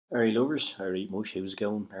Alright lovers, alright Moshe, how's it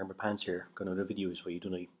going? Armour Pants here. Got another videos for you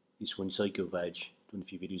tonight. This one Pyscho Vadge, done a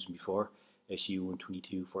few videos before.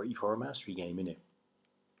 SU-144-22 mastery game innit.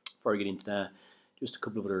 Before I get into that, just a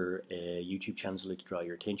couple of other YouTube channels I'd like to draw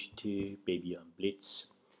your attention to. Baby on Blitz,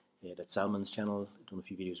 that's Salman's channel, done a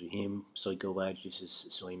few videos with him. Pyscho Vadge, this is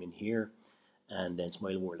Simon here. And then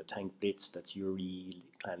Smile World of Tank Blitz, that's Yuri,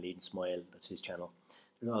 Clan Lead and Smile, that's his channel.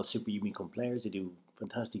 They're all super unique players, they do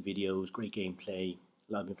fantastic videos, great gameplay,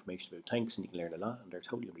 a lot of information about tanks, and you can learn a lot, and they're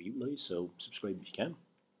totally underutilized, so subscribe if you can.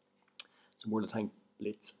 Some World of Tank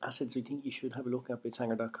Blitz assets I think you should have a look at,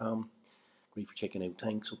 blitzhanger.com. Great for checking out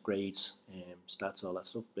tanks, upgrades, stats, all that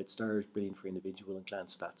stuff. Blitz stars, brilliant for individual and clan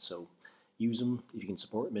stats, so use them. If you can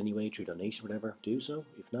support them anyway through donation or whatever, do so.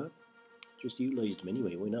 If not, just utilise them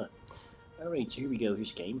anyway, why not? Alright, so here we go,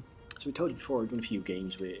 here's the game. So we told you before, we've done a few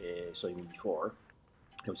games with Simon before.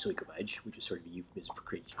 That was Pyscho Vadge, which is sort of a euphemism for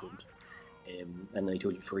crazy cunt. And I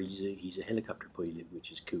told you before, he's a helicopter pilot,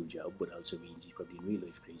 which is a cool job, but also means he's probably in real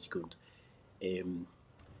life crazy cunt.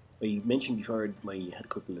 I mentioned before I had a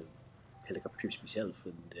couple of helicopter trips myself,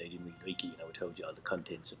 and I didn't really like it. You know, I told you all the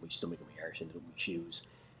contents of my stomach and my arse ended up in my shoes,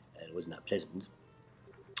 and it wasn't that pleasant.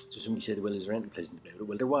 So somebody said, well, is there anything pleasant about it?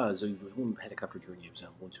 Well, there was. There was one helicopter journey I was on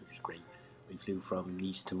once, which was great. We flew from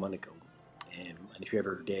Nice to Monaco, and if you're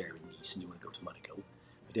ever there in Nice and you want to go to Monaco,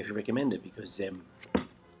 I definitely recommend it, because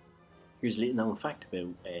here's a little known fact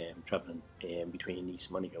about travelling between Nice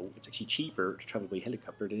and Monaco. It's actually cheaper to travel by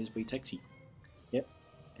helicopter than it is by taxi. Yep,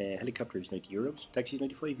 helicopter is €90, taxi is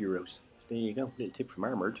 €95. So there you go, little tip from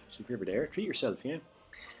Armoured. So if you're ever there, treat yourself, yeah?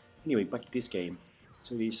 Anyway, back to this game.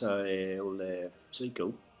 So you saw old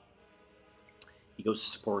Pyscho. He goes to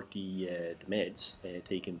support the meds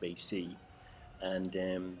taken by C. And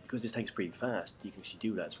because this tank's pretty fast, you can actually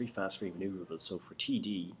do that. It's very fast, very manoeuvrable. So for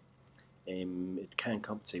TD, it can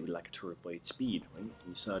compensate with lack of turret by its speed, right? And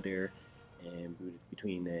you saw there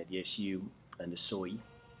between the SU and the Soy,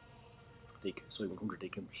 Soy 100, they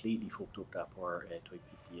completely fucked up that poor Type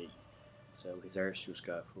 58. So his arse just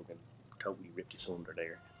got fucking totally ripped asunder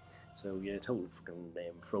there. So yeah, total fucking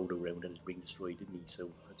Frodo round and his ring destroyed, didn't he? So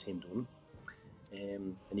that's him done.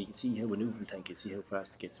 And you can see how maneuverable the tank is, see how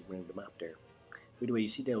fast it gets around the map there. By the way, you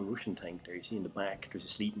see the old Russian tank there, you see in the back there's a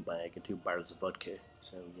sleeping bag and 2 barrels of vodka.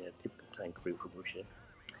 So yeah, typical tank route from Russia.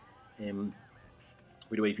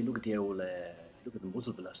 By the way, if you look at the old, look at the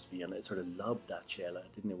muzzle velocity, and it sort of lobbed that shell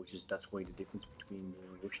out, didn't it? Which is, that's why the difference between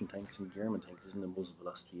the Russian tanks and the German tanks isn't the muzzle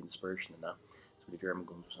velocity and dispersion and that. So the German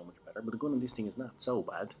guns are so much better. But the gun on this thing is not so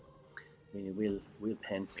bad. We'll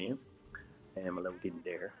pen for you. Although we didn't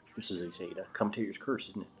dare. Just as I say, that commentator's curse,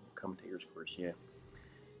 isn't it? Commentator's curse, yeah.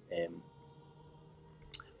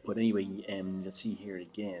 But anyway, let's see here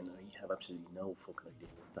again. I have absolutely no fucking idea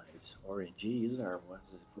what that is. RNG, is it? Or what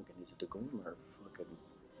is it? Fucking, is it the gun? Or fucking,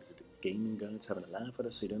 is it the gaming guy that's having a laugh at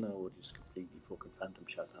us? I don't know. Or just completely fucking phantom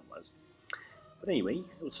shot that was. But anyway,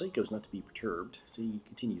 old Pyscho's not to be perturbed, so he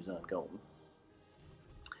continues on going.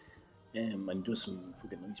 And does some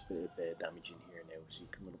fucking nice bit of damage in here now. So you're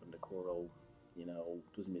coming up in the Coro, you know,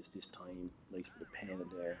 doesn't miss this time. Nice bit of pen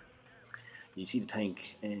in there. You see the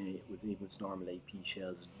tank with even its normal AP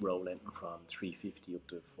shells rolling from 350 up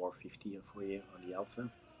to 450 for you on the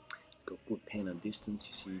Alpha. It's got good pen on distance,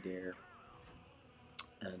 you see there.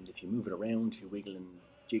 And if you move it around, you're wiggling,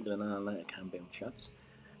 jiggling and all that, it can bounce shots.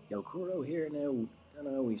 Yo, Kuro here now, I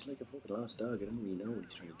don't know, he's like a fucking lost dog. I don't really know what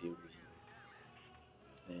he's trying to do.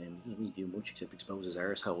 He doesn't really do much except expose his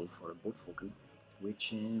arsehole for butt fucking.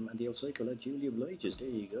 Which, and the old Pyscho lad duly obliges. There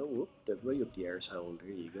you go, right up the arsehole.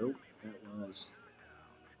 There you go. That was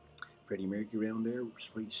Freddie Mercury round there,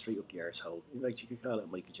 straight up the arsehole. Like you could call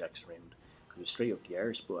it Michael Jackson round, because it's straight up the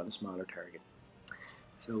arse, but on a smaller target.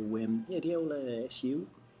 So, yeah, the old SU,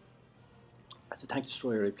 as a tank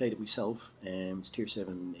destroyer, I played it myself. It's Tier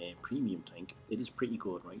 7 premium tank. It is pretty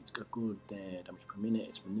good, right? It's got good damage per minute,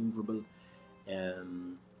 it's manoeuvrable.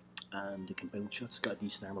 And it can bounce shots, it's got a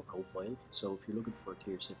decent armor profile. So if you're looking for a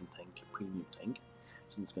Tier 7 tank, a premium tank,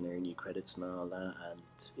 something's going to earn you credits and all that,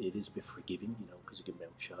 and it is a bit forgiving, you know, because it can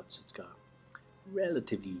bounce shots. It's got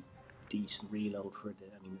relatively decent reload for it.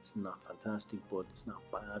 I mean, it's not fantastic, but it's not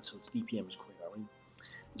bad, so its DPM is quite alright.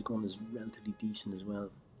 The gun is relatively decent as well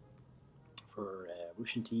for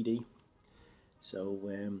Russian TD. So,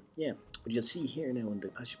 yeah, but you'll see here now in the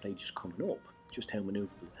passage play just coming up, just how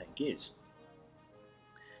manoeuvrable the tank is.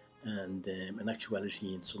 And in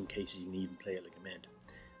actuality, in some cases, you can even play it like a med.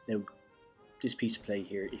 Now, this piece of play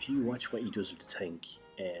here, if you watch what he does with the tank,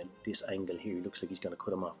 this angle here, it looks like he's going to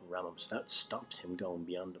cut him off and ram him, so that stops him going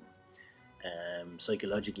beyond him.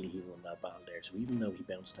 Psychologically, he won that battle there, so even though he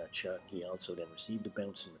bounced that shot, he also then received a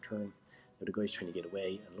bounce in return. Now the guy's trying to get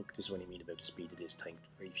away, and look, this is what I mean about the speed of this tank.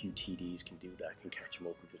 Very few TDs can do that, can catch him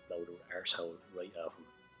up and just blow the arsehole right off him.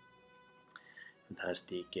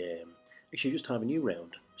 Fantastic. Actually, just have a new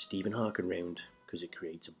round, Stephen Hawking round, because it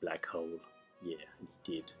creates a black hole. Yeah, and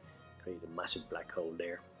he did create a massive black hole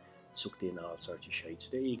there. Sucked in all sorts of shite. So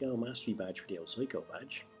there you go, mastery badge for the old Pyscho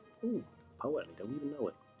Vadge. Oh, poet, I don't even know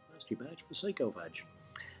it. Mastery badge for Pyscho Vadge.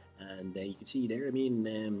 And you can see there, I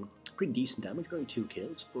mean, pretty decent damage, only 2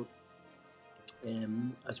 kills, but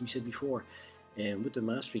as we said before, with the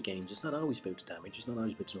mastery games, it's not always about the damage, it's not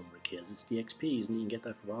always about the number of kills, it's the XP, and you can get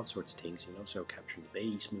that from all sorts of things, you know, so capturing the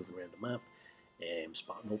base, moving around the map,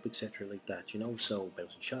 spotting up, etc. like that, you know, so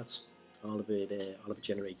bouncing shots, all of it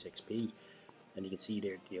generates XP, and you can see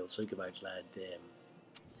there the old Pyscho Vadge lad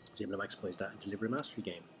was able to maximise that and deliver a mastery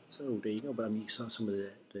game. So there you go, but you saw some of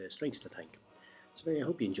the strengths of the tank. So there, I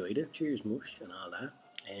hope you enjoyed it. Cheers, mush, and all that.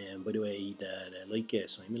 By the way,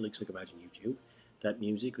 Simon likes Pyscho Vadge on YouTube. That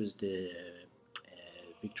music was the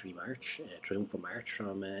Victory March, Triumphal March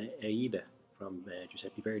from Aida, from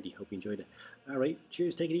Giuseppe Verdi. Hope you enjoyed it. Alright,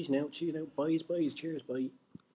 cheers, take it easy now. See you now. Boys, cheers, bye.